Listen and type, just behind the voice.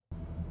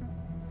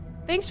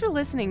Thanks for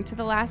listening to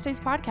the Last Days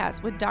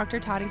podcast with Dr.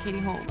 Todd and Katie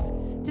Holmes.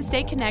 To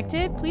stay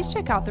connected, please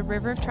check out the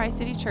River of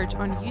Tri-Cities Church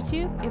on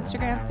YouTube,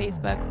 Instagram,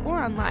 Facebook,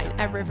 or online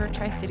at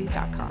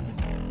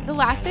riveroftricities.com. The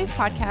Last Days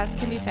podcast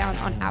can be found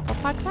on Apple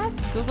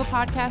Podcasts, Google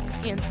Podcasts,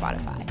 and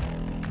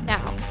Spotify.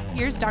 Now,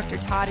 here's Dr.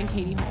 Todd and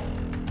Katie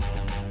Holmes.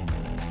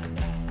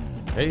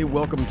 Hey,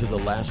 welcome to the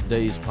Last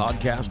Days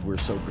podcast. We're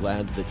so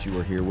glad that you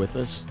are here with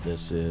us.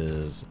 This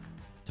is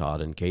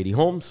Todd and Katie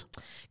Holmes.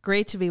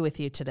 Great to be with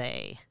you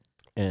today.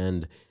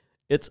 And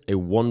it's a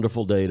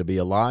wonderful day to be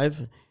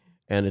alive,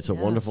 and it's a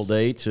wonderful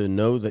day to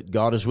know that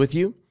God is with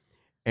you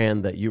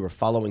and that you are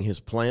following His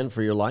plan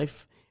for your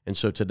life. And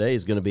so today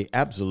is going to be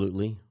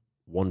absolutely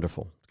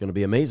wonderful. It's going to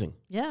be amazing.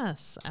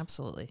 Yes,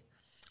 absolutely.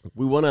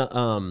 We want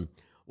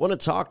to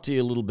talk to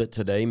you a little bit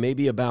today,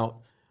 maybe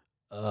about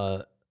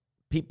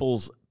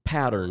people's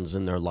patterns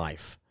in their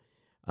life,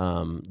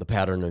 the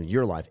pattern of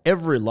your life.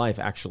 Every life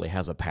actually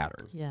has a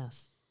pattern.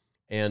 Yes.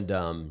 And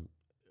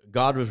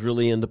God was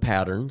really into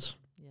patterns.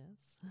 Yes.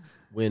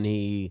 When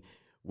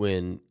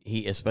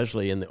he,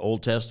 especially in the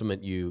Old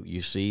Testament,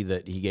 you see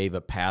that He gave a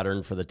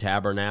pattern for the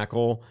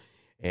tabernacle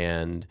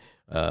and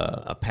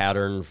a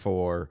pattern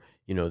for,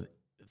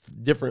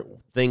 different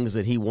things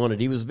that He wanted.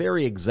 He was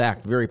very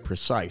exact, very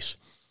precise.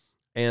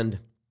 And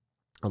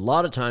a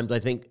lot of times I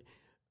think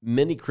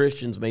many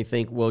Christians may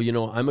think, well,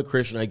 I'm a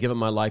Christian, I give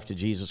my life to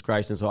Jesus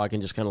Christ, and so I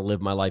can just kind of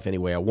live my life any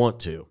way I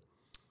want to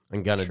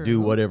and kind of do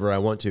whatever I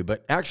want to.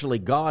 But actually,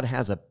 God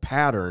has a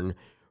pattern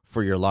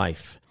for your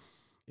life.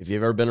 If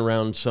you've ever been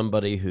around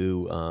somebody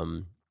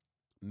who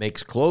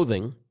makes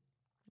clothing,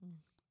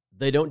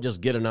 they don't just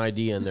get an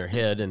idea in their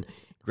head and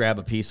grab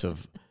a piece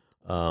of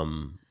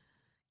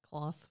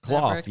cloth.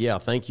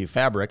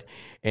 Fabric,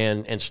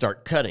 and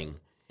start cutting.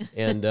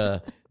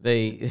 And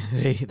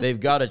they've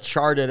got to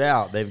chart it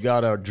out. They've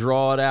got to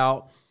draw it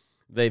out.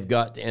 They've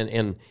got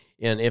and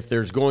if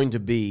there's going to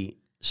be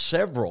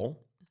several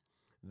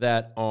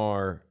that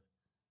are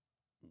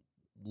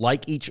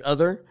like each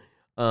other,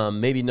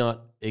 maybe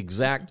not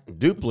exact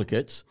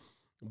duplicates,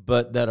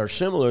 but that are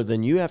similar,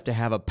 then you have to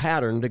have a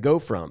pattern to go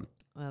from.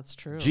 That's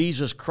true.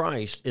 Jesus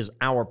Christ is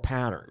our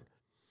pattern.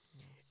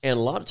 Yes. And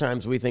a lot of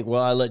times we think,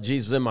 well, I let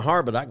Jesus in my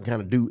heart, but I can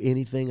kind of do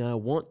anything I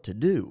want to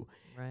do.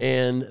 Right.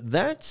 And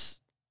that's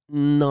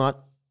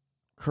not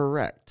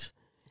correct.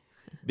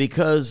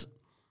 Because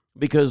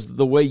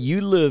the way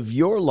you live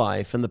your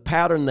life and the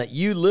pattern that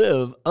you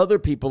live, other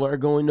people are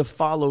going to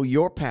follow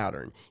your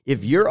pattern.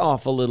 If you're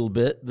off a little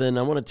bit, then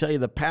I want to tell you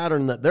the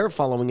pattern that they're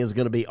following is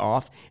going to be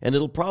off, and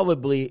it'll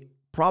probably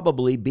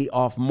be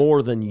off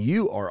more than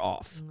you are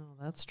off. No,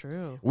 that's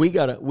true.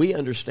 We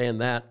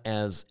understand that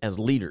as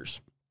leaders.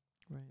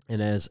 Right.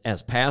 And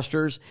as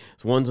pastors,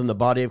 as ones in the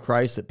body of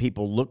Christ that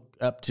people look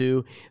up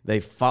to, they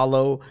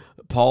follow.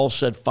 Paul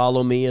said,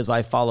 "Follow me as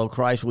I follow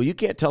Christ." Well, you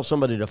can't tell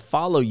somebody to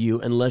follow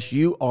you unless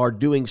you are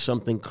doing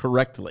something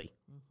correctly.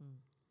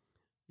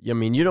 Mm-hmm. I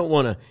mean, you don't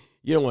want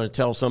to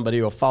tell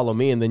somebody, "Oh, follow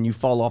me," and then you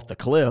fall off the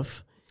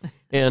cliff.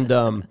 And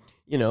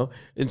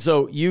and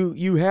so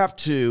you have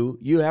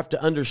to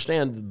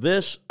understand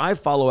this. I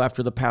follow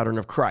after the pattern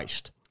of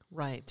Christ.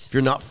 Right. If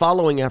you're not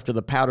following after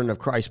the pattern of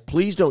Christ,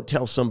 please don't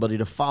tell somebody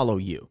to follow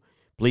you.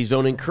 Please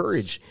don't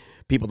encourage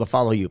people to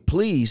follow you.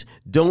 Please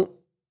don't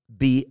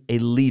be a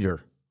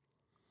leader.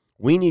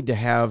 We need to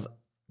have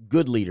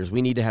good leaders.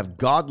 We need to have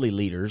godly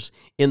leaders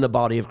in the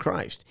body of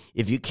Christ.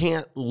 If you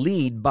can't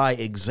lead by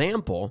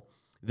example,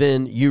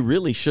 then you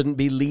really shouldn't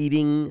be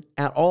leading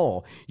at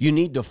all. You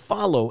need to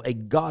follow a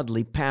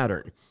godly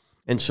pattern.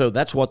 And so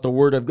that's what the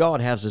Word of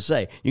God has to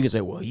say. You can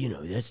say, well,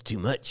 that's too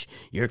much.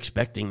 You're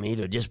expecting me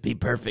to just be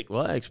perfect.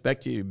 Well, I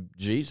expect you,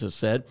 Jesus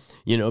said,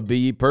 be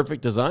ye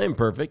perfect as I am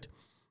perfect.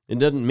 It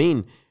doesn't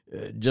mean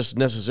just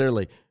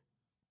necessarily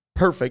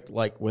perfect,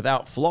 like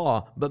without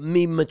flaw, but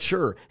me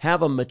mature.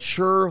 Have a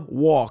mature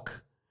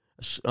walk,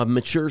 a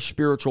mature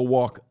spiritual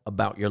walk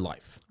about your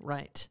life.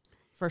 Right,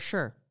 for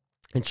sure.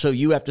 And so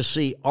you have to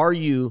see, are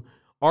you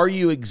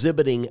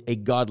exhibiting a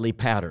godly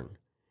pattern?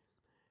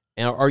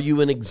 And are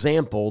you an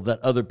example that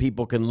other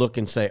people can look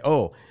and say,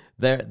 oh,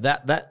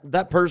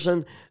 that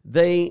person,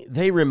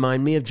 they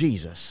remind me of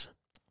Jesus.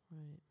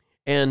 Right.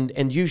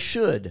 And you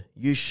should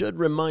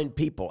remind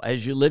people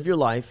as you live your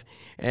life,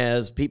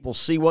 as people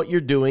see what you're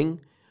doing.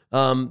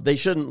 They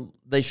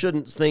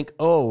shouldn't think,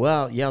 oh,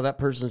 well, yeah, that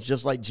person's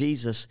just like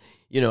Jesus,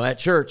 at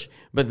church.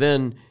 But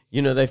then,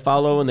 they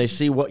follow and they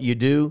see what you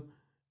do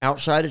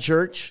outside of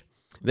church.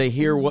 They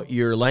hear what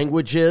your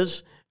language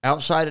is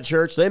outside of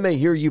church. They may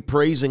hear you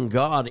praising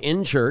God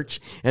in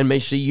church and may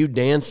see you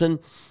dancing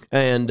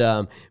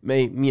and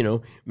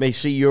may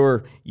see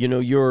your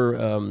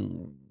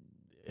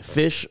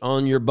fish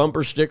on your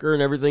bumper sticker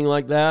and everything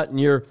like that. And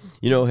you're,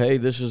 hey,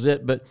 this is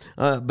it. But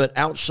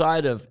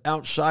outside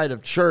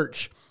of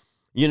church,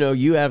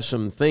 you have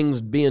some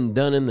things being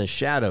done in the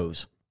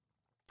shadows,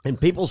 and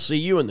people see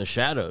you in the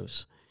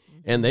shadows.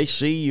 And they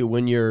see you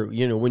when you're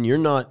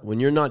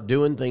not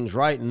doing things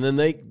right, and then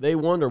they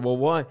wonder,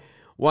 well,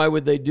 why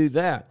would they do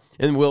that?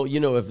 And well,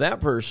 if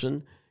that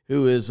person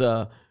who is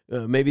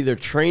maybe they're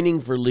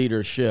training for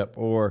leadership,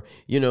 or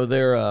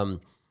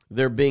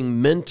they're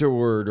being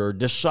mentored or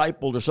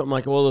discipled or something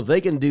like that. Well, if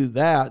they can do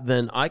that,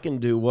 then I can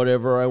do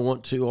whatever I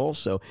want to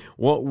also.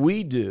 What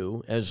we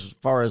do as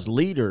far as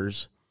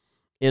leaders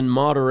in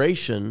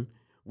moderation,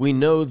 we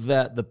know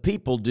that the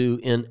people do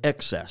in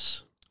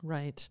excess.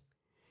 Right.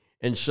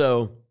 And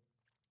so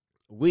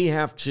we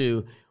have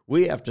to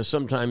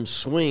sometimes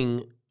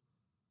swing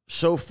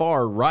so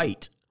far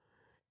right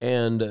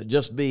and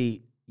just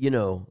be,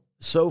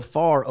 so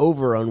far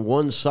over on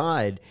one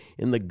side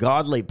in the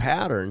godly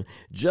pattern,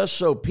 just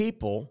so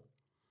people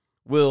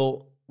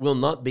will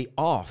not be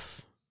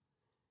off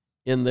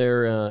in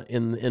their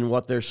in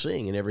what they're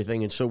seeing and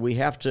everything. And so we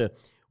have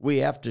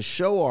to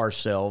show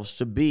ourselves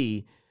to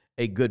be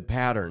a good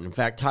pattern. In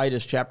fact,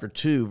 Titus chapter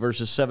 2,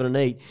 verses 7 and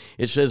 8,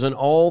 it says, "In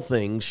all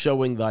things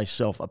showing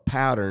thyself a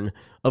pattern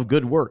of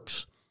good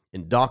works,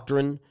 in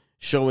doctrine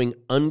showing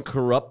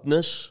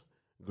uncorruptness,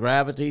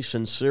 gravity,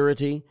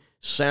 sincerity,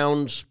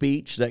 sound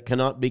speech that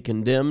cannot be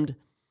condemned,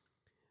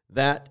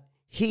 that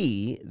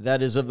he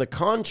that is of the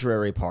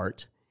contrary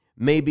part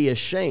may be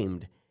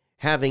ashamed,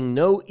 having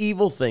no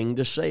evil thing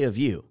to say of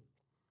you."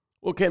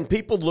 Well, can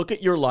people look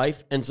at your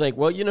life and say,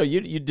 well,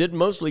 you did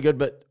mostly good,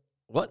 but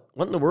what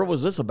in the world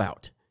was this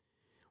about?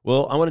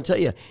 Well, I want to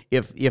tell you,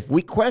 if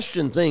we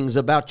question things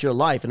about your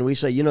life and we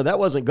say, that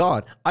wasn't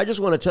God, I just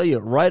want to tell you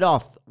right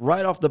off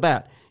the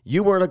bat,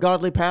 you weren't a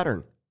godly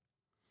pattern.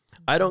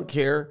 I don't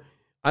care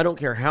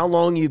how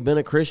long you've been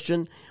a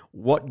Christian,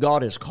 what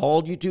God has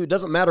called you to. It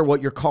doesn't matter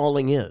what your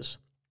calling is.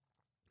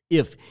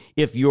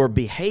 If your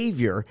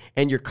behavior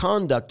and your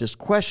conduct is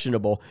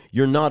questionable,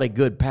 you're not a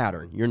good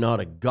pattern. You're not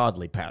a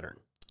godly pattern.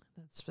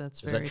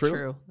 That's very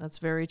true? That's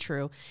very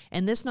true.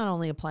 And this not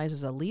only applies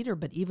as a leader,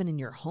 but even in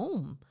your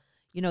home.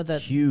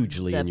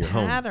 Hugely in your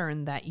home. The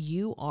pattern that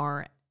you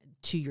are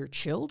to your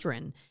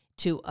children,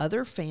 to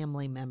other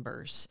family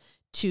members,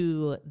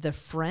 to the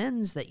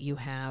friends that you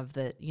have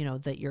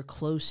that you're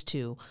close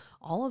to,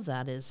 all of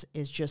that is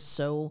just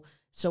so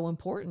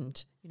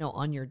important.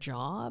 On your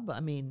job.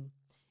 I mean,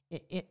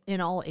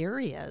 in all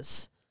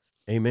areas.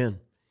 Amen.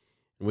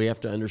 We have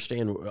to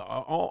understand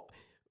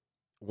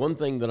one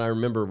thing that I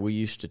remember we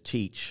used to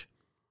teach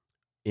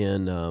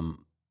in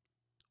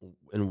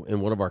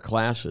one of our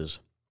classes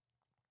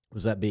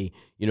was that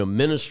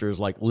ministers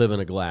live in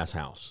a glass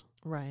house.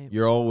 Right.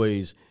 You're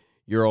always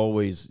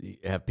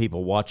have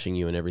people watching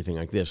you and everything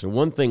like this. And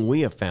one thing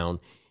we have found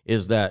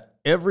is that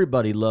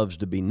everybody loves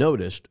to be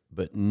noticed,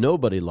 but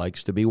nobody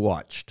likes to be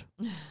watched.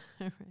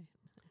 Right.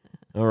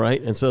 All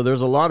right. And so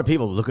there's a lot of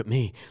people, look at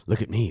me.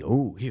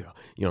 Oh, here,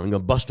 I'm going to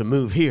bust a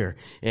move here.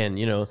 And,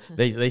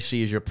 they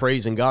see as you're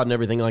praising God and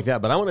everything like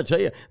that. But I want to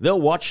tell you, they'll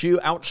watch you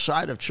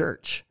outside of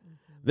church.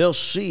 They'll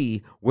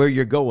see where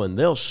you're going.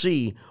 They'll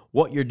see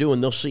what you're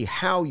doing. They'll see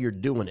how you're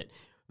doing it.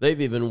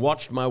 They've even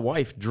watched my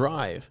wife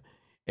drive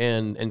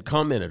and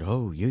commented,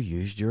 "Oh, you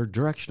used your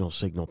directional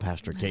signal,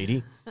 Pastor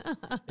Katie."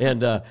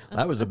 And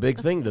that was a big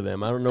thing to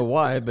them. I don't know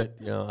why, but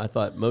I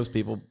thought most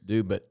people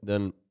do. But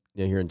then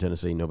here in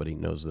Tennessee, nobody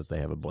knows that they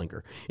have a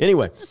blinker.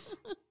 Anyway,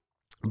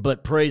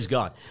 but praise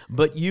God.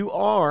 But you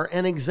are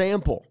an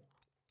example.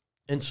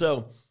 And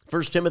so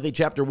 1 Timothy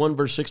chapter 1,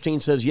 verse 16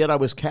 says, "Yet I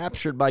was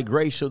captured by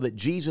grace so that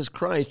Jesus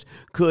Christ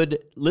could,"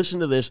 listen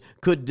to this,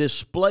 "could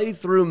display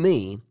through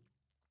me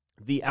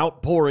the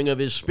outpouring of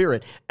his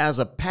Spirit as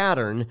a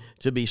pattern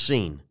to be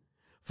seen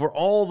for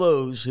all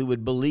those who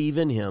would believe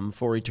in him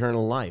for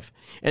eternal life."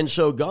 And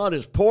so God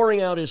is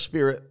pouring out his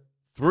Spirit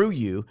through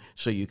you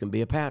so you can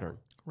be a pattern.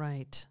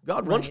 Right.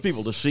 God wants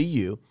people to see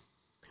you,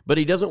 but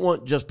he doesn't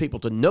want just people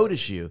to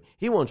notice you.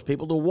 He wants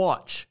people to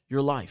watch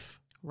your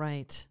life.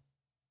 Right.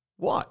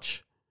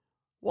 Watch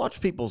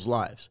people's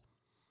lives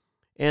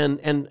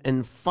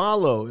and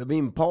follow. I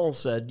mean, Paul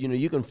said,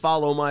 you can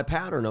follow my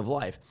pattern of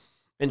life.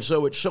 And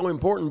so it's so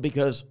important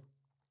because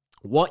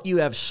what you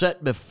have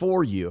set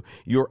before you,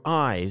 your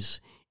eyes,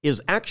 is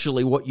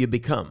actually what you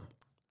become.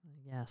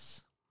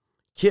 Yes.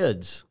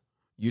 Kids,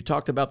 you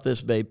talked about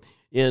this, babe,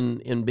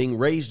 in being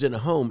raised in a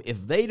home.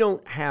 If they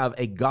don't have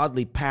a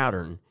godly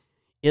pattern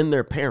in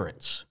their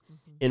parents,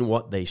 in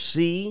what they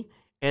see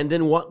and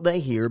in what they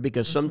hear,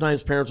 because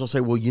sometimes parents will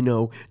say,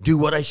 well, do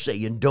what I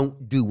say and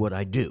don't do what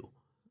I do.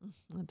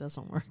 That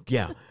doesn't work.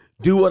 Yeah.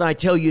 Do what I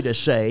tell you to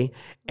say,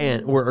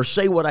 or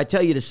say what I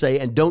tell you to say,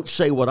 and don't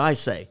say what I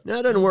say. No,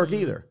 that doesn't work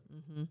either.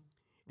 Mm-hmm.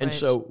 And Right.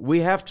 so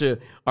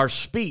our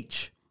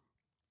speech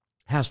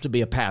has to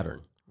be a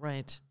pattern.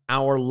 Right.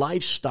 Our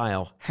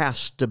lifestyle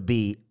has to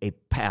be a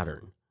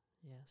pattern.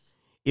 Yes.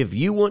 If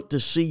you want to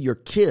see your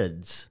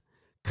kids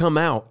come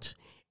out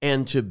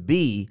and to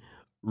be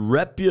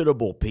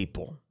reputable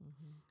people,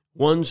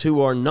 ones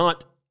who are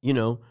not,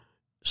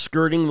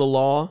 skirting the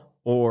law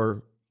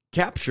or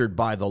captured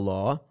by the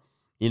law,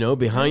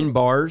 behind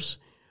bars.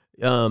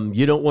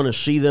 You don't want to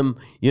see them,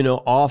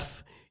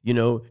 off,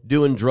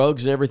 doing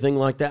drugs and everything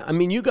like that. I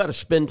mean, you got to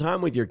spend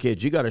time with your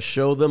kids. You got to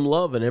show them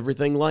love and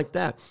everything like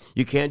that.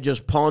 You can't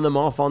just pawn them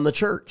off on the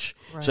church.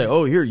 Right. Say,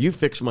 oh, here, you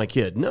fix my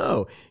kid.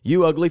 No,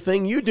 you ugly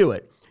thing, you do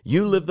it.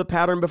 You live the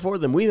pattern before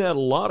them. We had a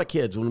lot of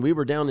kids when we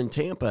were down in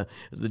Tampa,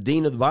 as the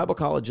dean of the Bible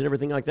college and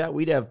everything like that.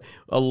 We'd have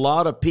a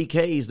lot of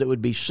PKs that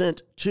would be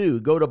sent to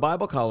go to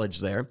Bible college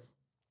there.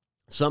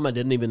 Some I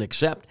didn't even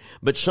accept,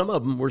 but some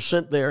of them were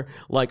sent there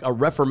like a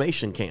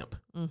Reformation camp.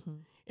 Mm-hmm.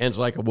 And it's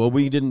like, well,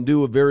 we didn't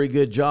do a very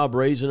good job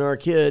raising our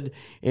kid,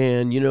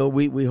 and,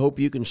 we hope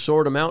you can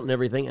sort them out and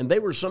everything. And they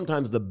were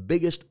sometimes the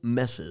biggest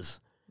messes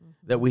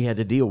that we had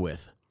to deal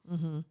with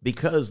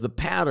because the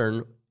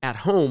pattern at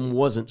home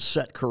wasn't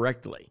set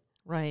correctly.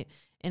 Right.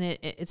 And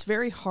it's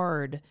very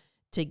hard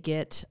to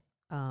get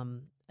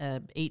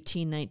a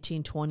 18,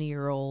 19,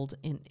 20-year-old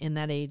in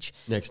that age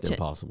Next to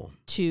impossible.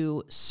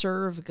 To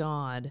serve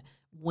God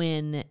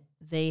when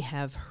they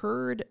have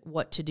heard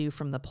what to do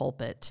from the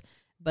pulpit,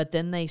 but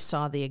then they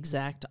saw the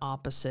exact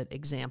opposite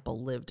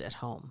example lived at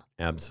home.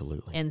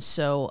 Absolutely. And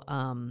so,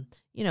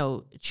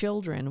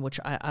 children, which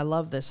I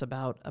love this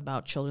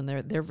about children,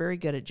 they're very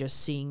good at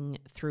just seeing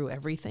through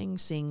everything,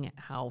 seeing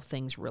how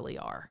things really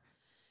are.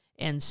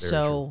 And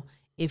so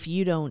if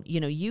you don't,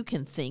 you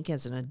can think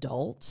as an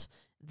adult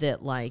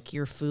that like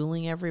you're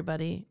fooling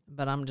everybody,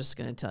 but I'm just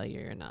going to tell you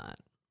you're not.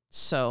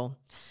 So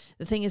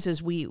the thing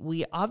is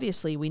we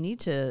obviously we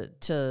need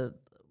to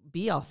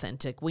be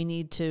authentic. We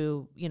need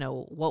to,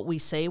 what we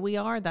say we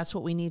are, that's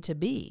what we need to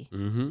be.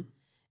 Mm-hmm.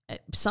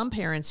 Some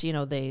parents,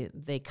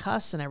 they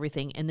cuss and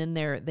everything, and then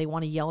they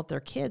want to yell at their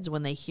kids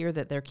when they hear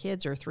that their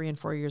kids are 3 and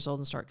 4 years old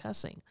and start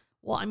cussing.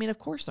 Well, I mean, of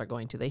course they're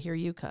going to. They hear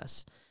you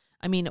cuss.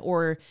 I mean,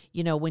 or,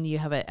 when you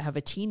have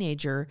a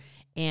teenager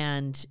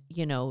and,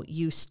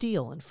 you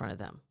steal in front of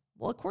them.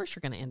 Well, of course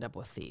you're going to end up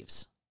with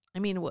thieves. I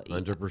mean,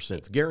 100%.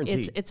 It's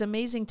guaranteed. It's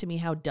amazing to me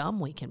how dumb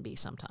we can be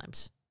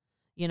sometimes.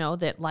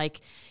 That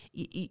like,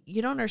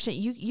 you don't understand.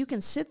 You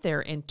can sit there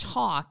and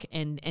talk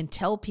and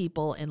tell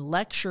people and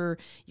lecture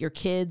your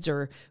kids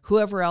or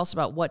whoever else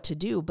about what to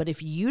do. But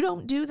if you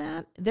don't do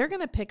that, they're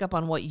going to pick up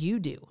on what you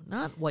do,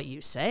 not what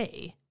you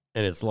say.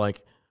 And it's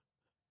like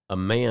a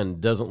man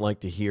doesn't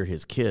like to hear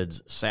his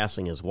kids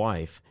sassing his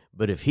wife.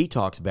 But if he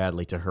talks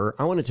badly to her,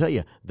 I want to tell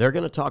you, they're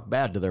going to talk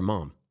bad to their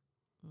mom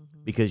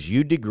because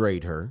you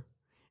degrade her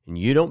and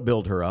you don't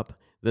build her up.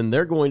 Then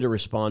they're going to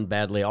respond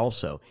badly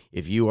also.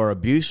 If you are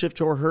abusive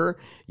toward her,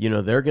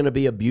 they're going to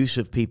be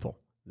abusive people.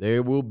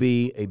 There will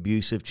be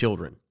abusive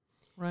children.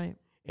 Right.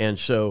 And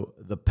so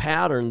the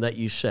pattern that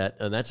you set,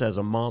 and that's as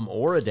a mom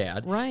or a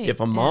dad, right. If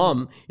a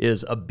mom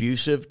is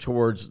abusive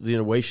towards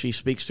the way she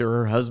speaks to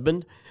her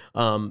husband,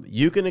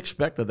 you can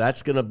expect that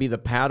that's going to be the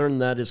pattern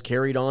that is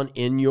carried on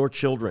in your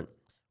children.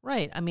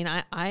 Right. I mean,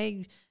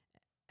 I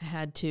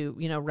had to,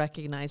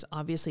 recognize,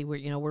 obviously,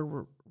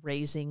 we're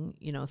raising,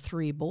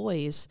 3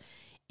 boys.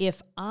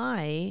 If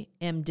I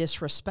am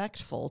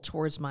disrespectful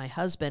towards my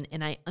husband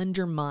and I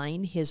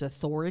undermine his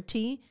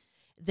authority,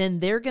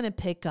 then they're going to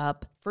pick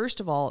up, first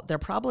of all, they're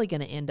probably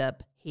going to end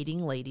up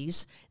hating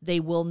ladies. They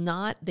will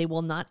not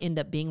end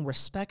up being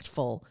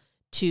respectful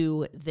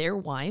to their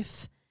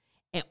wife,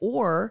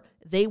 or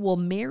they will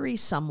marry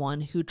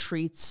someone who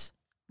treats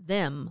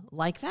them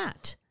like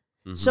that.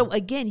 Mm-hmm. So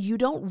again, you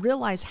don't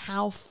realize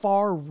how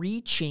far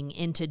reaching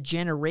into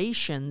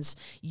generations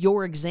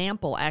your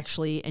example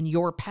actually and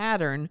your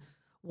pattern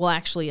will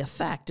actually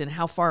affect and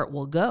how far it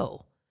will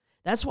go.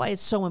 That's why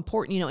it's so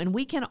important, and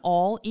we can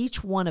all,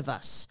 each one of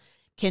us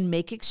can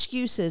make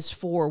excuses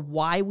for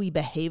why we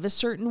behave a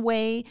certain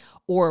way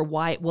or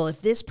why, well,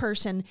 if they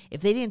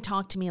didn't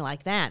talk to me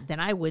like that, then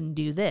I wouldn't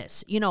do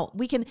this.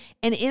 We can,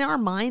 and in our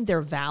mind,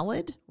 they're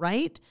valid,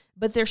 right?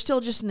 But they're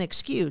still just an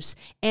excuse.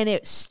 And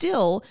it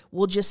still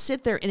will just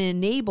sit there and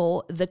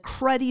enable the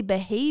cruddy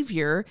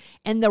behavior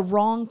and the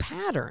wrong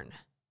pattern.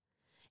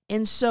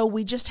 And so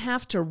we just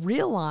have to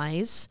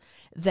realize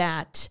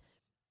that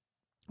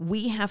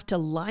we have to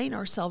line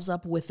ourselves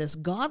up with this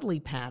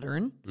godly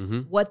pattern,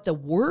 what the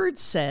Word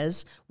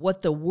says,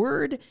 what the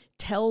Word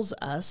tells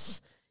us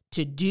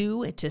to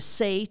do, to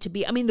say, to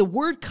be. I mean, the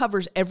Word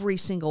covers every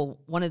single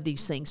one of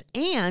these things.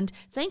 And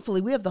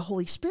thankfully, we have the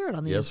Holy Spirit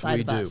on the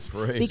inside of us.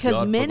 Praise because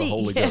God for the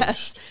Holy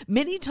Ghost.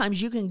 Many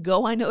times you can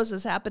go, I know this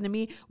has happened to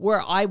me,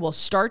 where I will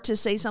start to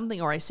say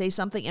something or I say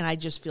something and I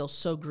just feel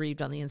so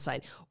grieved on the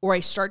inside. Or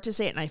I start to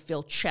say it and I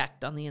feel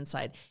checked on the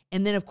inside.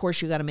 And then, of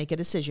course, you got to make a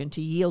decision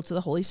to yield to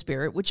the Holy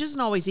Spirit, which isn't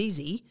always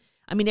easy.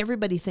 I mean,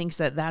 everybody thinks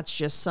that that's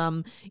just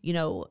some,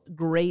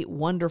 great,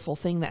 wonderful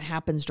thing that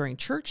happens during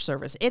church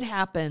service. It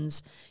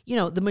happens,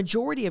 the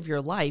majority of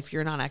your life,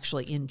 you're not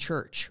actually in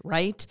church,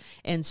 right?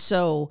 And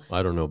so...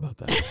 I don't know about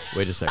that.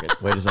 Wait a second.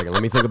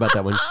 Let me think about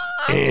that one.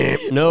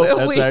 No,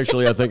 that's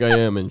actually, I think I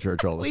am in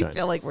church all the time. We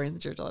feel like we're in the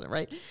church all the time,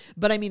 right?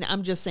 But I mean,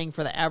 I'm just saying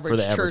for the average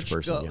church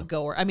person,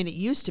 goer. I mean, it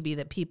used to be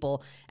that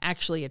people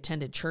actually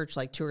attended church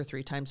like 2 or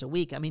 3 times a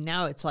week. I mean,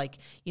 now it's like,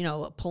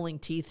 pulling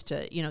teeth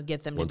to,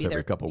 get them once to be there.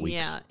 Every couple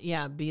weeks.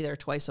 Yeah, be there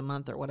twice a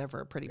month or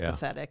whatever. Pretty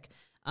pathetic.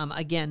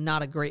 Again,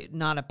 not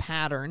a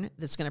pattern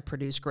that's going to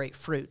produce great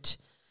fruit.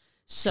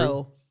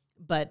 So... True.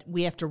 But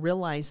we have to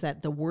realize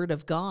that the Word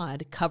of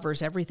God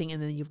covers everything,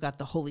 and then you've got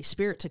the Holy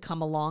Spirit to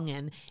come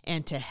along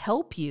and to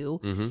help you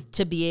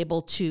to be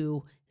able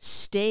to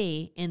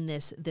stay in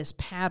this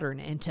pattern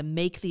and to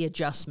make the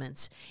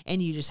adjustments. And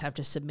you just have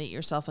to submit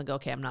yourself and go,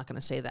 okay, I'm not going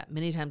to say that.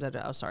 Many times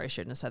oh, sorry, I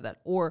shouldn't have said that.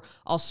 Or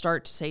I'll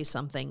start to say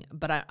something,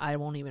 but I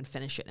won't even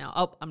finish it now.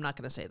 Oh, I'm not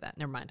going to say that.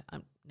 Never mind.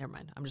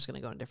 I'm just going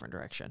to go in a different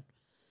direction.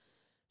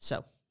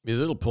 So.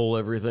 Because it'll pull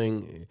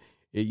everything.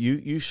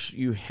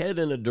 You head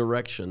in a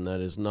direction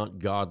that is not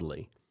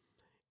godly,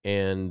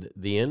 and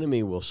the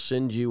enemy will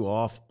send you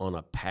off on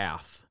a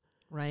path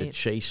to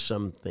chase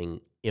something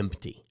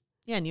empty.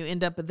 Yeah, and you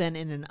end up then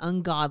in an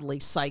ungodly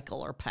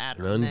cycle or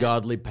pattern. An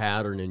ungodly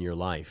pattern in your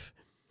life.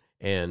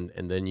 And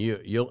then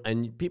you'll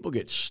people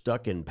get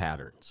stuck in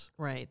patterns.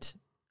 Right.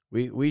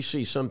 We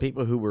see some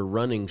people who were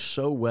running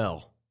so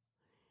well,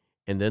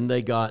 and then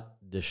they got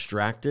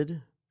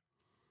distracted,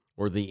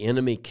 or the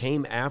enemy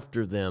came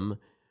after them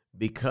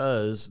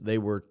because they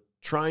were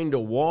trying to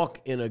walk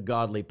in a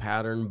godly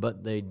pattern,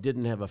 but they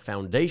didn't have a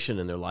foundation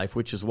in their life,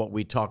 which is what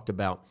we talked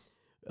about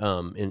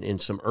in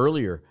some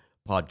earlier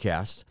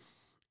podcasts.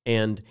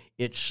 And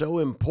it's so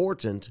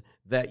important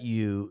that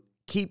you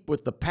keep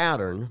with the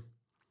pattern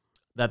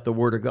that the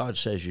Word of God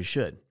says you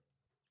should.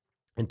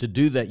 And to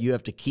do that, you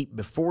have to keep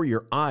before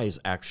your eyes,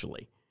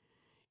 actually.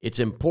 It's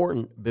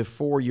important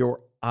before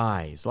your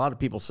eyes. A lot of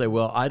people say,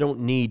 well, I don't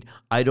need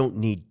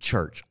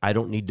church. I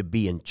don't need to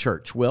be in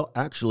church. Well,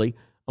 actually,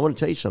 I want to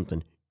tell you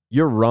something.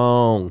 You're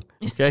wrong,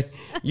 okay?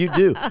 You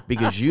do,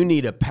 because you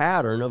need a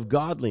pattern of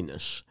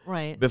godliness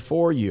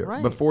before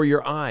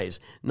your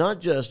eyes.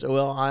 Not just,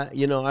 well,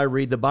 I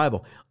read the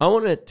Bible. I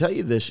want to tell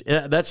you this,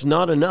 that's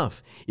not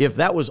enough. If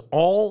that was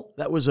all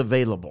that was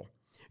available,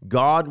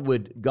 God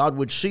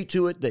would see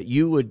to it that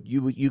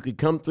you could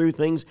come through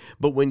things.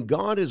 But when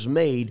God has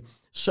made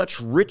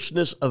such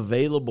richness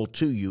available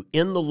to you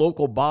in the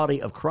local body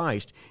of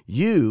Christ,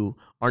 you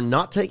are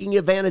not taking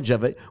advantage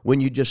of it when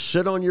you just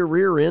sit on your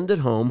rear end at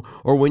home,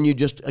 or when you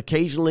just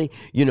occasionally,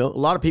 a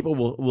lot of people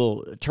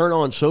will turn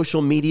on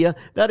social media.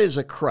 That is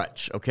a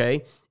crutch,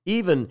 okay?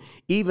 Even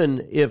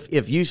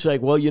if you say,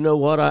 well, you know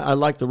what, I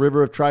like the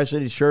River of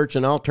Tri-Cities Church,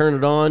 and I'll turn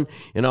it on,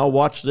 and I'll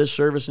watch this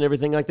service and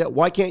everything like that.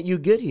 Why can't you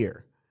get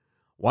here?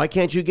 Why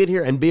can't you get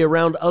here and be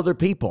around other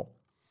people?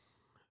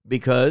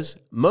 Because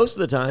most of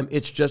the time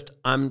it's just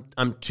I'm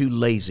too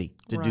lazy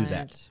to do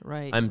that.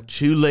 Right. I'm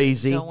too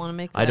lazy. Don't want to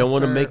make the I don't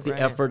want to effort, make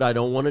the effort. I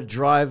don't want to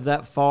drive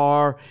that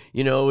far.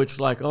 It's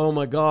like, oh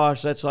my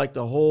gosh, that's like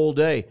the whole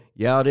day.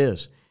 Yeah, it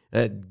is.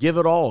 Give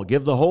it all.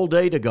 Give the whole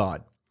day to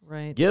God.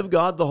 Right. Give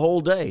God the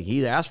whole day.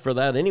 He asked for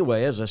that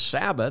anyway as a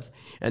Sabbath,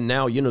 and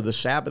now the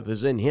Sabbath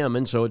is in Him,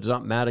 and so it's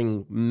not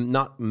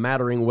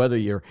mattering whether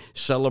you're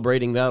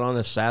celebrating that on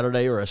a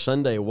Saturday or a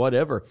Sunday or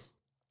whatever.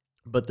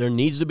 But there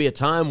needs to be a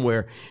time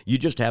where you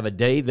just have a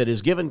day that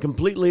is given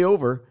completely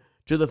over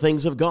to the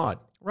things of God.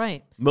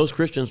 Right. Most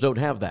Christians don't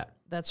have that.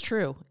 That's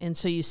true. And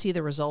so you see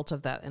the result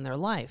of that in their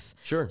life.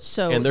 Sure.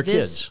 So and their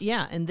kids.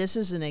 Yeah, and this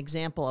is an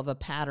example of a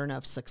pattern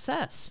of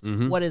success.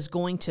 Mm-hmm. What is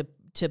going to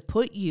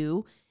put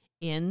you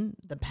in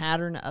the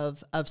pattern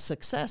of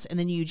success. And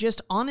then you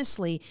just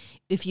honestly,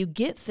 if you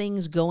get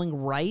things going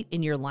right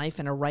in your life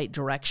in a right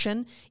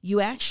direction,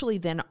 you actually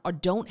then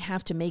don't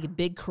have to make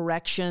big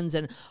corrections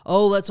and,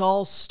 let's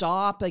all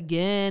stop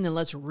again and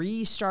let's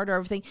restart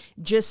everything.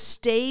 Just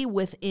stay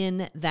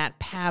within that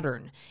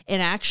pattern,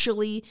 and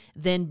actually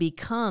then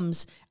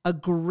becomes a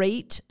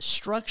great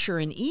structure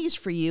and ease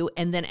for you.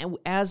 And then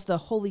as the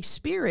Holy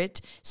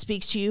Spirit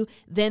speaks to you,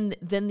 then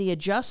the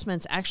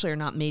adjustments actually are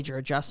not major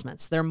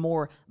adjustments. They're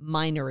more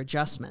minor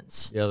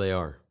adjustments. Yeah, they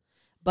are.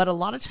 But a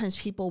lot of times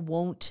people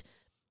won't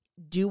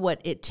do what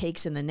it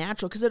takes in the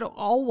natural, because it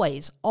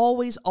always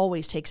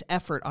takes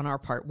effort on our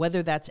part,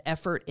 whether that's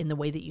effort in the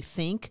way that you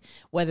think,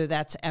 whether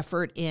that's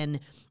effort in,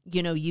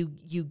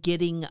 you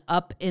getting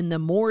up in the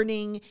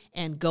morning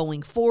and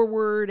going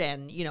forward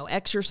and,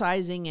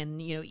 exercising and,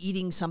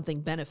 eating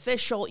something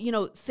beneficial,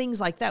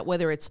 things like that,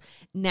 whether it's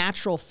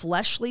natural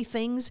fleshly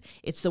things,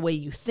 it's the way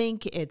you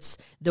think, it's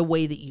the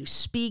way that you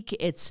speak,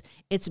 it's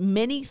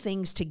many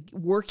things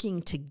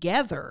working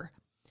together.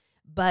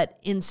 But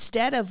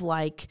instead of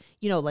like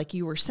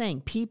you were saying,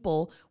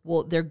 people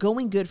they're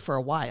going good for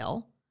a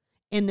while,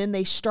 and then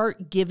they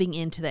start giving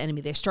into the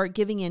enemy. They start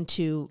giving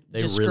into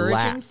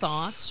discouraging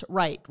thoughts.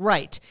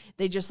 Right.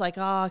 They just like,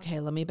 okay,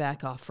 let me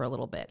back off for a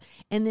little bit.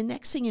 And the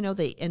next thing you know,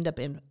 they end up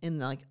in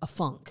like a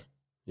funk.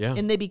 Yeah.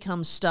 And they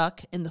become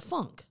stuck in the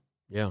funk.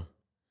 Yeah.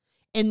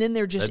 And then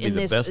they're just That'd be in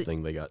the this best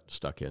thing they got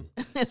stuck in.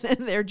 And then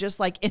they're just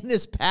like in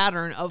this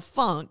pattern of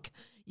funk.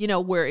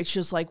 Where it's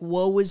just like,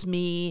 woe is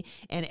me,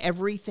 and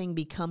everything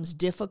becomes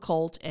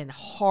difficult and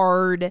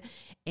hard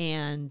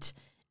and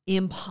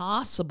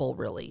impossible,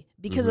 really.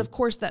 Because, of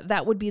course,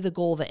 that would be the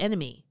goal of the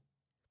enemy.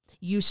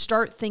 You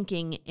start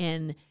thinking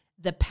in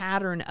the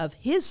pattern of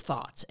his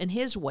thoughts and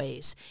his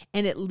ways,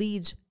 and it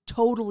leads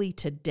totally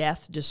to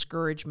death,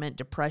 discouragement,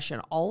 depression,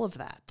 all of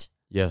that.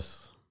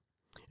 Yes.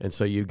 And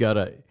so you've got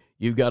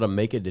to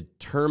make a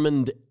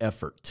determined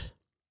effort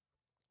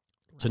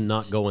to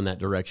not go in that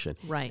direction.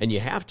 Right. And you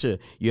have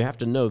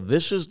to know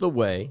this is the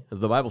way,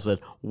 as the Bible said,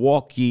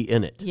 walk ye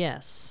in it.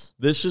 Yes.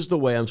 This is the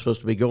way I'm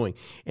supposed to be going.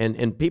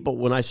 And people,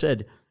 when I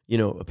said,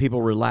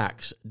 people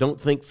relax. Don't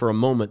think for a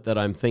moment that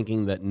I'm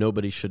thinking that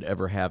nobody should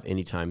ever have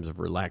any times of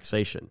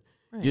relaxation.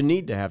 Right. You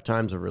need to have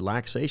times of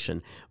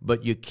relaxation,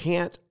 but you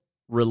can't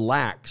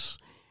relax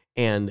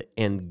and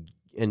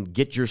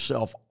get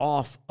yourself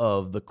off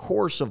of the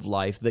course of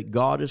life that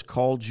God has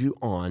called you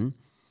on,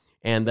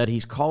 and that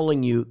he's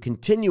calling you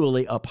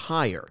continually up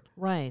higher.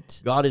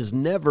 Right. God is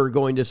never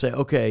going to say,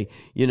 okay,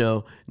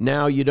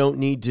 now you don't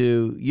need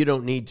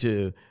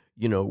to,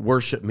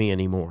 worship me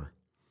anymore.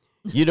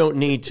 You don't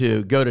need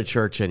to go to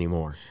church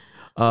anymore.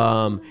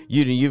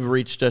 You've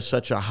reached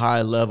such a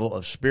high level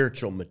of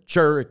spiritual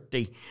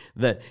maturity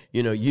that,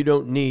 you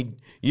don't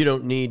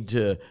need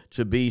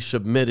to be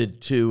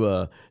submitted to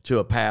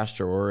a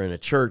pastor or in a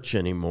church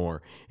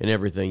anymore and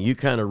everything. You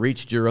kind of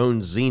reached your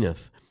own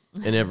zenith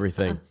and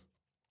everything.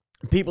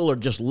 People are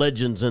just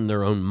legends in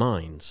their own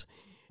minds.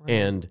 Right.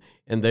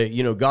 And they,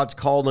 God's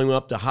calling them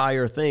up to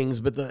higher things,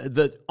 but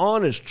the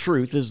honest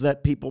truth is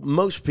that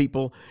most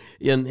people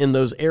in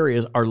those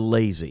areas are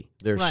lazy.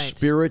 They're right.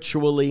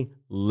 spiritually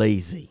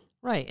lazy.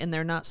 Right, and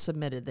they're not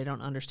submitted. They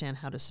don't understand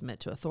how to submit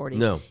to authority.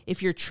 No.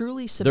 If you're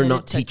truly submitted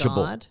not to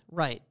teachable. God,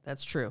 right,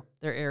 that's true.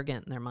 They're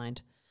arrogant in their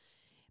mind.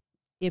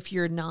 If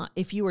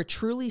you are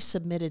truly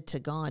submitted to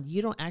God,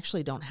 you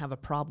don't have a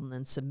problem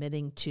in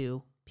submitting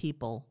to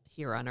people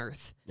here on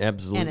earth.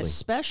 Absolutely. And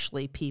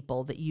especially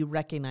people that you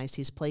recognize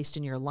he's placed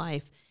in your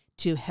life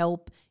to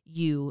help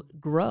you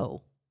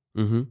grow.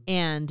 Mm-hmm.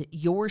 And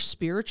your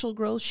spiritual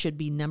growth should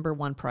be number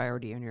one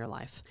priority in your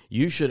life.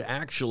 You should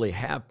actually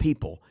have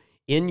people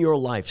in your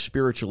life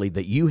spiritually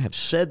that you have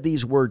said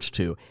these words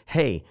to.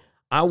 Hey,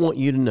 I want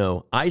you to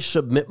know I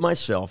submit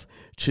myself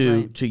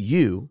to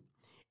you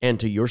and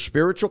to your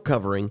spiritual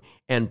covering.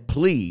 And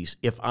please,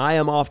 if I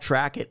am off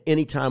track at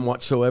any time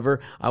whatsoever,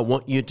 I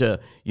want you to,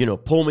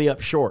 pull me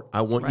up short.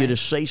 I want you to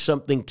say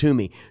something to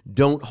me.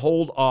 Don't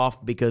hold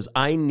off, because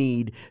I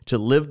need to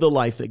live the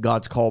life that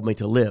God's called me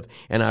to live.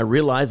 And I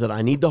realize that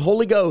I need the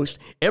Holy Ghost.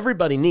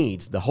 Everybody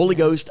needs the Holy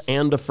Ghost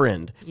and a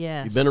friend.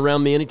 Yes. You've been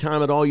around me any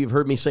time at all, you've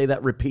heard me say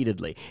that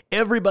repeatedly.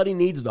 Everybody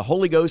needs the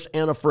Holy Ghost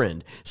and a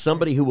friend.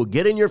 Somebody who will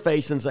get in your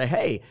face and say,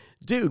 hey,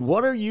 dude,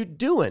 what are you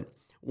doing?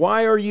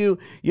 Why are you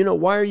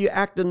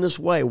acting this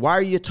way? Why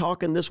are you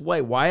talking this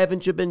way? Why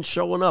haven't you been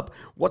showing up?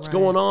 What's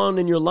going on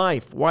in your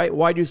life?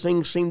 Why do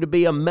things seem to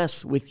be a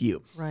mess with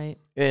you? Right.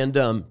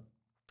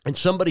 And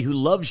somebody who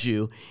loves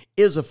you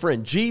is a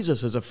friend.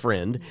 Jesus is a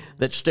friend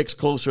that sticks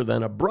closer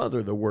than a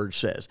brother, the word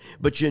says.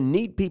 But you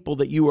need people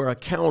that you are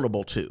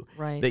accountable to,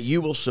 that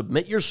you will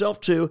submit yourself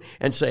to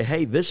and say,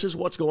 hey, this is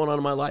what's going on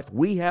in my life.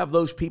 We have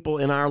those people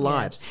in our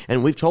lives.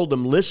 And we've told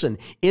them, listen,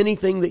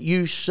 anything that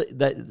you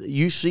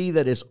see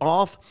that is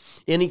off,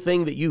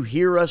 anything that you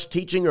hear us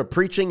teaching or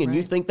preaching and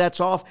you think that's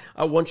off,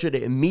 I want you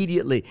to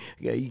immediately,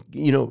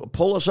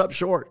 pull us up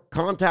short,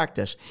 contact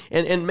us.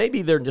 And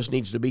maybe there just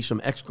needs to be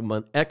some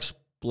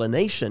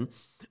explanation.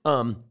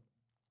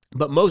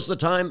 But most of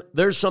the time,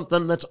 there's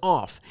something that's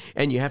off,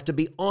 and you have to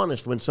be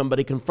honest when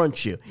somebody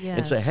confronts you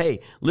and say, "Hey,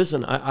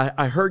 listen,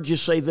 I heard you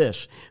say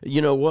this.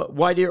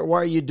 Why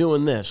are you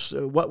doing this?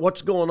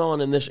 What's going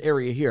on in this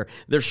area here?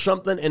 There's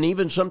something." And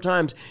even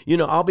sometimes,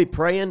 I'll be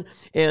praying,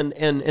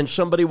 and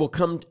somebody will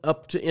come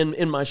up to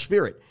in my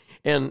spirit.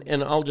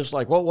 And I'll just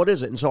like, well, what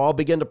is it? And so I'll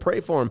begin to pray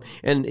for them.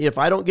 And if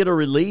I don't get a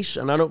release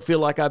and I don't feel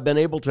like I've been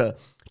able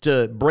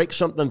to break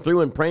something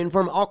through and praying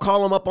for them, I'll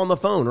call them up on the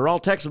phone, or I'll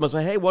text them and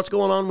say, hey, what's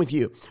going on with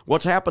you?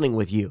 What's happening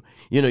with you?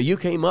 You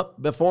came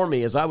up before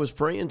me as I was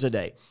praying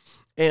today.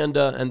 And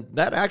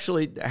that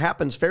actually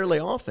happens fairly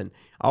often.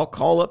 I'll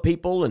call up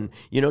people and,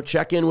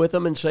 check in with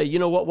them and say,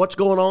 what's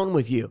going on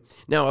with you?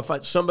 Now, if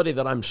it's somebody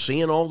that I'm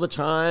seeing all the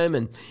time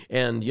and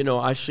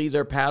I see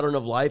their pattern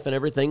of life and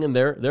everything and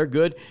they're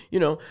good,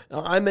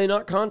 I may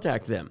not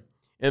contact them.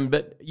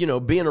 But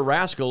being a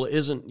rascal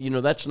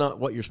isn't, that's not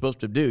what you're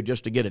supposed to do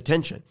just to get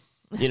attention.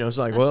 It's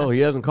like, well,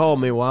 he hasn't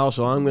called me in a while,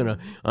 so I'm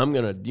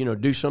gonna,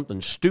 do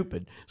something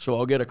stupid. So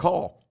I'll get a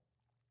call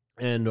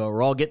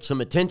or I'll get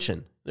some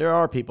attention. There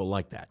are people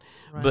like that,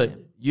 but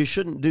you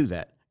shouldn't do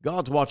that.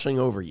 God's watching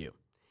over you.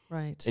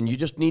 Right. And you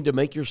just need to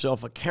make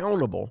yourself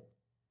accountable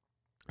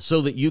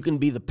so that you can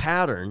be the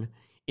pattern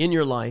in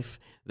your life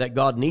that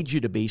God needs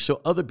you to be,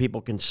 so other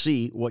people can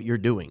see what you're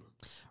doing.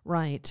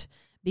 Right.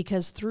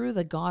 Because through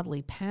the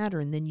godly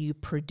pattern, then you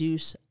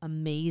produce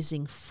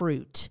amazing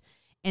fruit.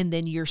 And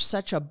then you're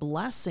such a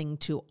blessing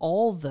to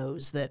all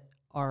those that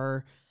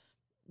are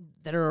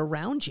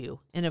around you.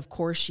 And of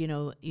course,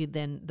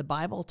 then the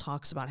Bible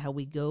talks about how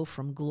we go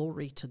from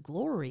glory to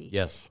glory.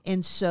 Yes.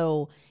 And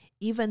so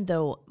even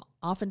though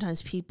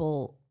oftentimes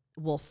people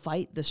will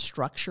fight the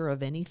structure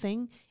of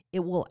anything,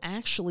 it will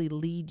actually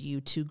lead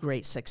you to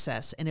great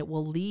success, and it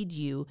will lead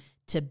you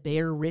to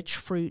bear rich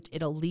fruit.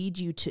 It'll lead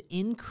you to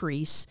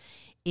increase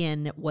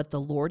in what the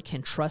Lord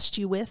can trust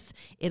you with.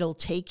 It'll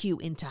take you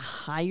into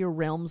higher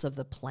realms of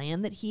the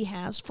plan that He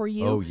has for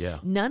you. Oh, yeah.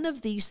 None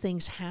of these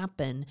things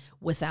happen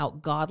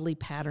without godly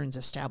patterns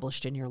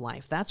established in your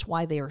life. That's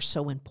why they are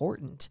so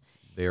important.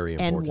 Very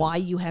important. And why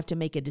you have to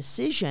make a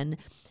decision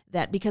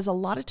because a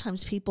lot of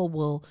times people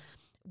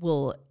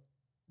will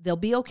they'll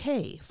be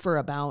okay for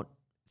about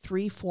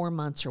 3-4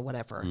 months or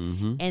whatever.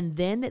 And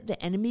then the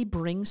enemy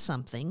brings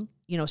something,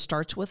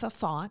 starts with a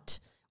thought,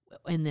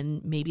 and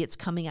then maybe it's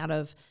coming out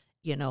of,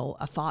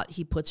 a thought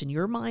he puts in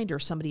your mind or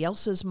somebody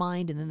else's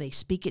mind, and then they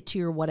speak it to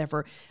you or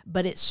whatever,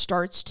 but it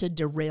starts to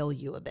derail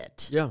you a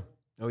bit. Yeah.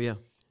 Oh, yeah.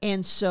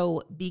 And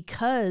so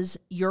because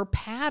your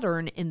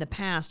pattern in the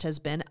past has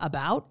been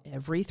about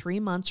every 3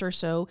 months or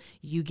so,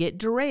 you get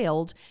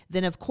derailed,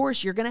 then of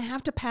course you're going to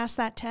have to pass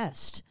that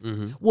test.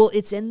 Well,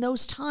 it's in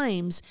those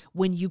times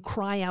when you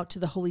cry out to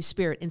the Holy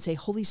Spirit and say,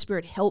 Holy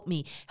Spirit, help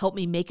me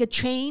make a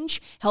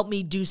change, help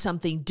me do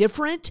something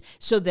different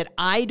so that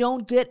I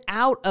don't get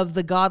out of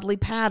the godly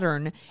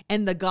pattern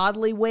and the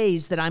godly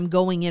ways that I'm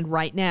going in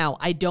right now.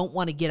 I don't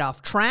want to get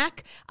off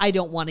track. I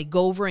don't want to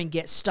go over and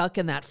get stuck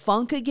in that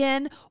funk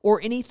again or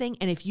anything.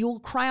 And if you'll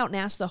cry out and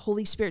ask the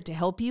Holy Spirit to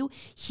help you,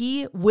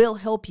 he will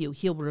help you.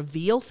 He'll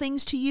reveal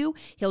things to you.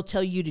 He'll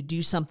tell you to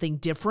do something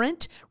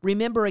different.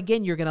 Remember,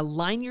 again, you're going to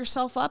line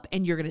yourself up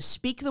and you're going to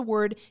speak the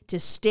word to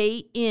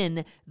stay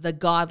in the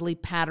godly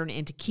pattern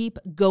and to keep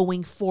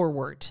going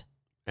forward.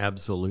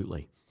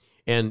 Absolutely.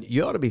 And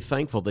you ought to be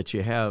thankful that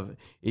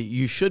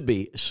you should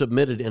be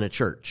submitted in a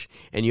church.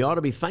 And you ought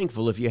to be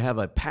thankful if you have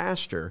a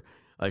pastor,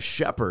 a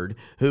shepherd,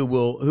 who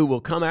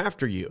will come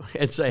after you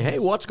and say, hey,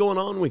 what's going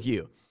on with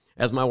you?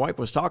 As my wife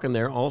was talking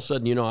there, all of a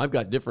sudden, I've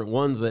got different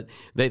ones that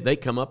they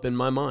come up in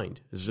my mind.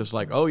 It's just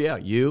like, oh yeah,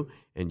 you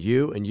and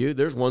you and you.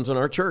 There's ones in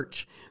our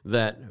church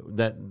that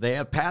they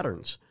have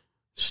patterns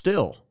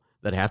still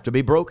that have to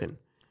be broken.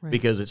 Right.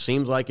 Because it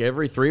seems like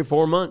every 3 or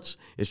 4 months,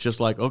 it's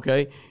just like,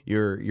 okay,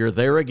 you're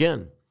there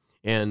again.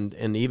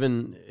 And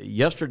even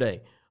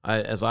yesterday,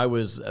 as I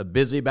was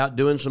busy about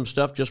doing some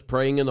stuff, just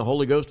praying in the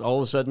Holy Ghost, all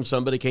of a sudden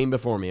somebody came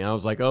before me. I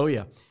was like, oh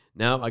yeah,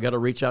 now I got to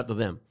reach out to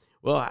them.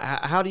 Well,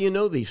 how do you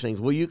know these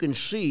things? Well, you can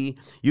see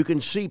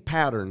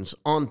patterns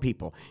on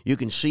people. You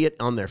can see it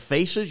on their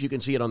faces. You can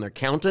see it on their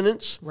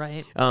countenance.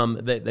 Right.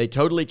 They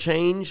totally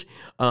change.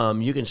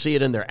 You can see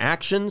it in their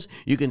actions.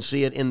 You can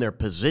see it in their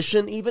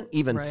position,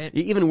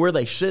 even where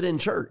they sit in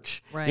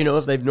church. Right.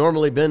 If they've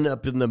normally been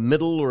up in the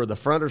middle or the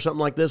front or something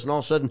like this, and all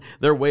of a sudden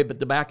they're way at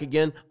the back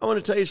again. I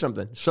want to tell you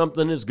something.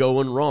 Something is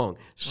going wrong.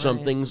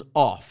 Something's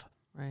off.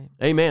 Right.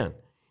 Amen.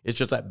 It's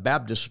just that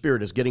Baptist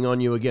spirit is getting on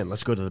you again.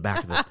 Let's go to the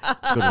back of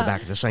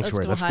the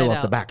sanctuary. Let's fill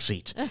up the back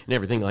seats and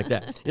everything like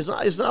that. It's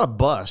not a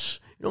bus.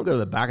 You don't go to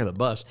the back of the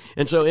bus.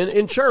 And so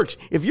in church,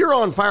 if you're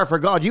on fire for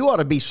God, you ought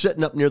to be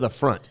sitting up near the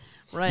front.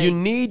 Right. You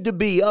need to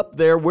be up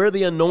there where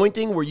the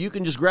anointing, where you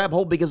can just grab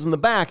hold, because in the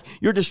back,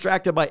 you're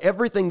distracted by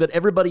everything that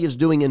everybody is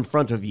doing in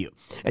front of you.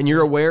 And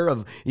you're aware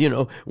of,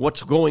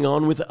 what's going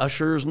on with the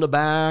ushers in the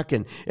back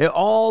and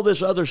all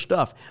this other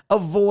stuff.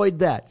 Avoid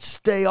that.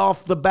 Stay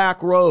off the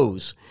back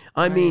rows.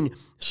 I mean,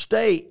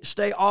 stay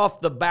off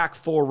the back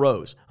 4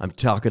 rows. I'm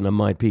talking to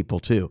my people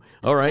too.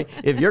 All right.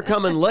 If you're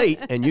coming late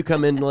and you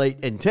come in late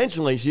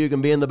intentionally so you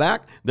can be in the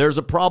back, there's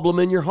a problem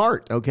in your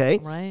heart. Okay.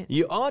 Right.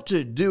 You ought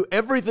to do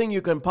everything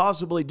you can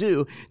possibly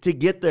do to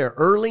get there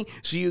early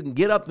so you can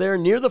get up there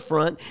near the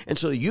front and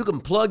so you can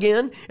plug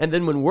in. And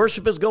then when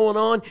worship is going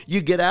on,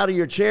 you get out of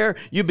your chair,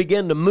 you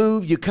begin to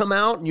move, you come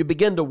out and you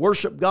begin to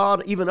worship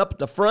God even up at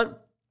the front.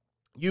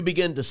 You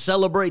begin to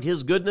celebrate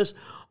his goodness.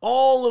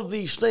 All of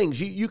these things,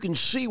 you can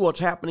see what's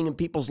happening in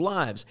people's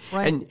lives.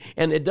 Right.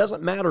 And it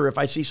doesn't matter if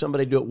I see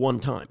somebody do it one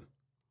time.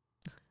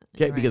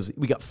 Okay, right. Because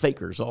we got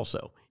fakers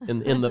also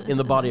in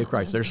the body of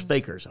Christ. There's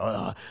fakers.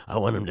 Oh, I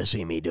want them to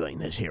see me doing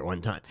this here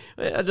one time.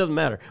 It doesn't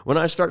matter. When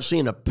I start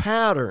seeing a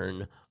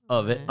pattern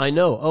of it, I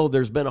know,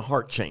 there's been a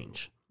heart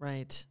change.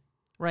 Right.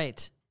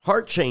 Right.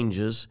 Heart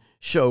changes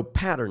show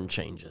pattern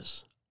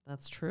changes.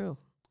 That's true.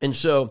 And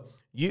so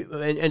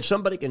and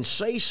somebody can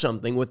say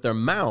something with their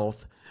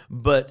mouth,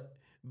 but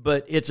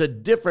it's a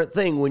different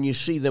thing when you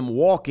see them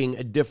walking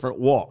a different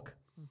walk.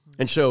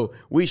 And so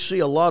we see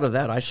a lot of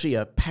that. I see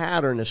a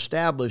pattern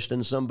established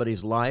in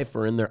somebody's life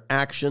or in their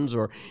actions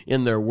or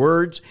in their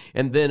words.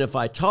 And then if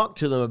I talk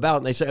to them about it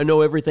and they say, oh,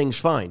 no, everything's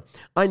fine.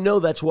 I know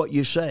that's what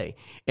you say.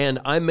 And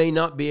I may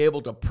not be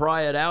able to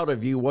pry it out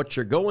of you what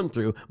you're going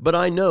through, but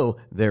I know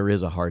there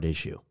is a heart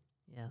issue.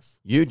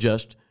 Yes. You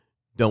just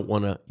don't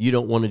want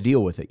to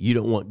deal with it. You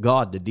don't want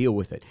God to deal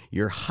with it.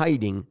 You're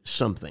hiding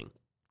something.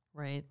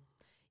 Right.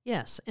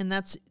 Yes. And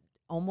that's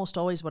almost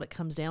always what it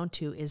comes down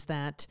to, is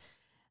that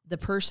the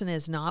person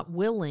is not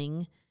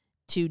willing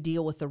to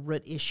deal with the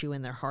root issue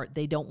in their heart.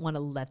 They don't want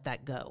to let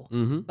that go.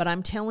 Mm-hmm. But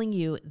I'm telling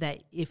you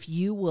that if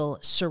you will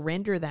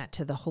surrender that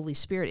to the Holy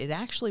Spirit, it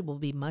actually will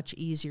be much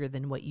easier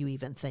than what you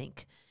even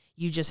think.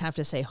 You just have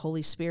to say,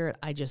 Holy Spirit,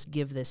 I just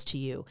give this to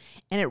you.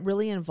 And it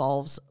really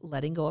involves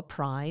letting go of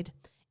pride.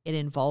 It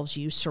involves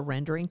you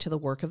surrendering to the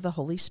work of the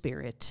Holy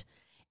Spirit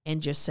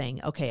and just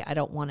saying, okay, I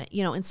don't want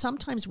to, and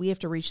sometimes we have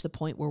to reach the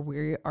point where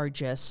we are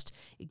just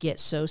get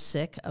so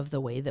sick of the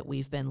way that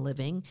we've been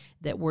living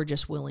that we're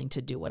just willing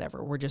to do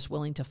whatever. We're just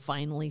willing to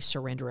finally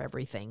surrender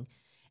everything.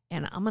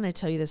 And I'm going to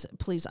tell you this,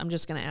 please, I'm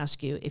just going to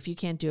ask you, if you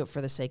can't do it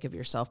for the sake of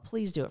yourself,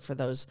 please do it for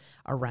those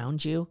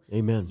around you.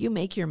 Amen. You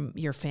make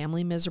your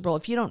family miserable.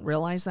 If you don't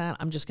realize that,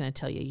 I'm just going to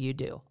tell you, you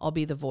do. I'll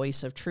be the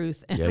voice of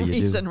truth and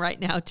reason right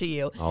now to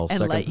you and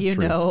let you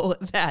know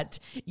that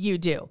you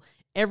do.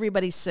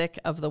 Everybody's sick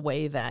of the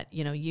way that,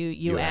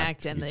 you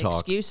act and the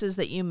excuses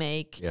that you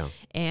make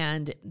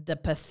and the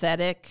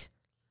pathetic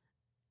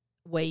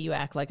way you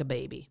act like a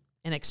baby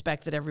and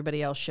expect that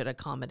everybody else should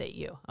accommodate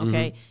you.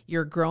 Okay.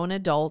 You're a grown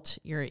adult.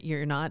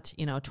 You're not,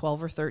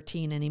 12 or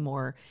 13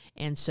 anymore.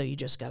 And so you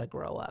just got to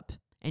grow up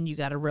and you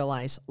got to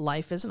realize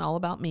life isn't all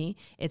about me.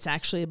 It's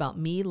actually about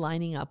me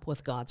lining up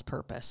with God's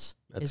purpose.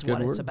 That's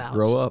what it's about.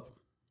 Grow up.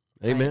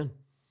 Amen.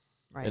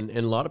 Right. And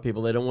a lot of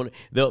people, they don't want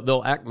to,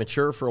 they'll act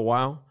mature for a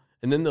while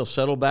and then they'll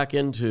settle back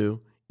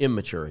into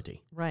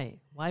immaturity. Right.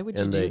 Why would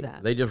you do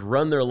that? They just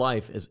run their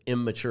life as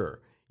immature.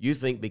 You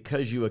think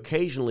because you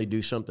occasionally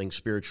do something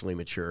spiritually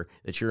mature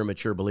that you're a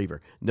mature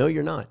believer. No,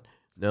 you're not.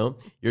 No,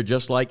 you're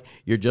just like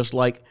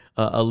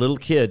a little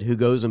kid who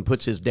goes and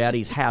puts his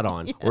daddy's hat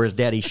on or his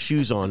daddy's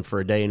shoes on for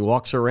a day and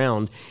walks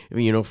around,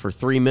 for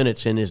 3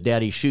 minutes in his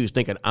daddy's shoes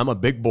thinking, I'm a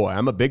big boy.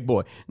 I'm a big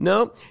boy.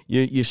 No,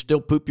 you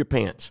still poop your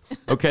pants.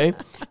 Okay.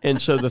 And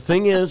so the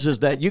thing is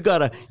that you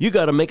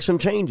gotta make some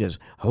changes.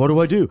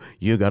 What do?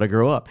 You got to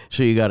grow up.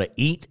 So you got to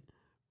eat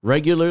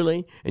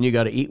regularly, and you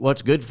got to eat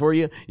what's good for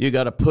you. You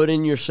got to put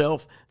in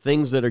yourself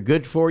things that are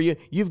good for you.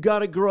 You've got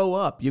to grow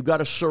up. You've got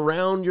to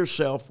surround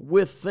yourself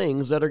with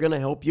things that are going to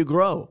help you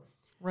grow.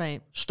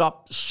 Right.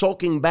 Stop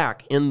sulking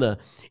back in the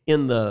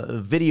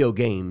video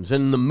games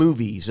and the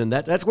movies, and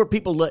that's where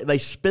people they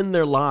spend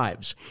their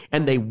lives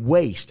and they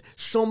waste.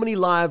 So many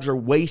lives are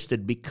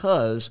wasted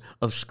because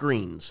of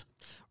screens.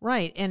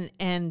 Right,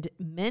 and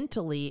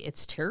mentally,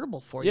 it's terrible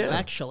for you.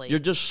 Actually, you're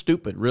just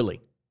stupid, really.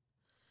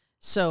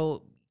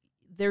 So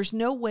there's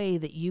no way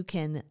that you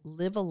can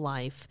live a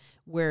life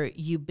where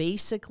you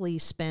basically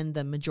spend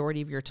the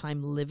majority of your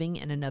time living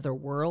in another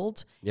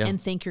world and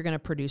think you're going to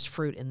produce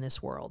fruit in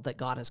this world that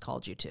God has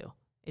called you to.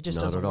 It just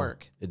doesn't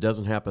work. It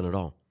doesn't happen at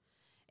all.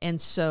 And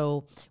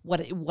so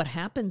what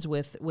happens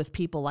with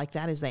people like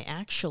that is they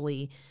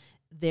actually,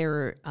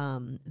 their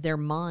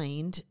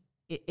mind,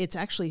 it's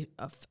actually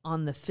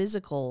on the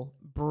physical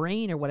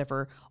brain or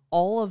whatever,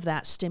 all of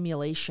that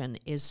stimulation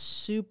is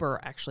super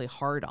actually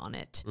hard on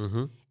it.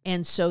 Mm-hmm.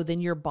 And so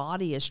then your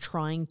body is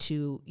trying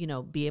to,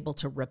 be able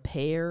to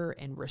repair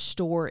and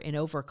restore and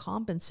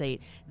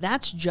overcompensate.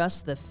 That's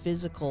just the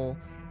physical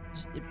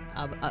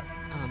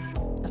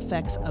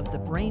effects of the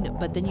brain.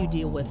 But then you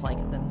deal with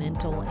like the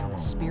mental and the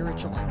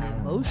spiritual and the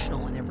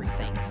emotional and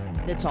everything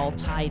that's all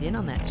tied in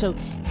on that. So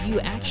you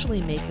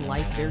actually make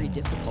life very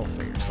difficult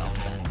for yourself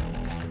then.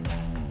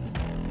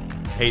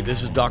 Hey,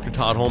 this is Dr.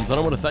 Todd Holmes, and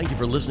I want to thank you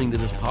for listening to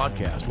this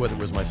podcast, whether it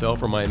was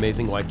myself or my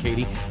amazing wife,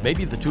 Katie,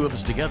 maybe the two of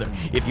us together.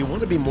 If you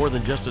want to be more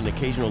than just an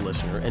occasional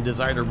listener and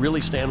desire to really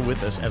stand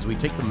with us as we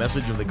take the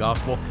message of the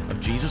gospel of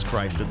Jesus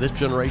Christ to this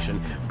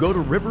generation, go to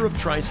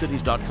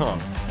riveroftricities.com.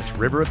 That's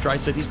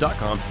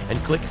riveroftricities.com and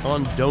click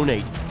on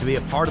Donate to be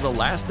a part of the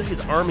Last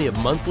Days Army of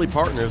monthly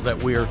partners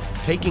that we're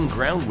taking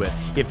ground with.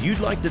 If you'd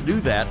like to do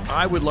that,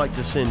 I would like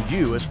to send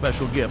you a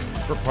special gift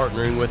for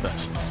partnering with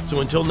us.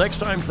 So until next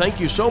time, thank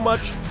you so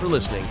much for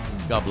listening.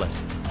 God bless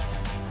you.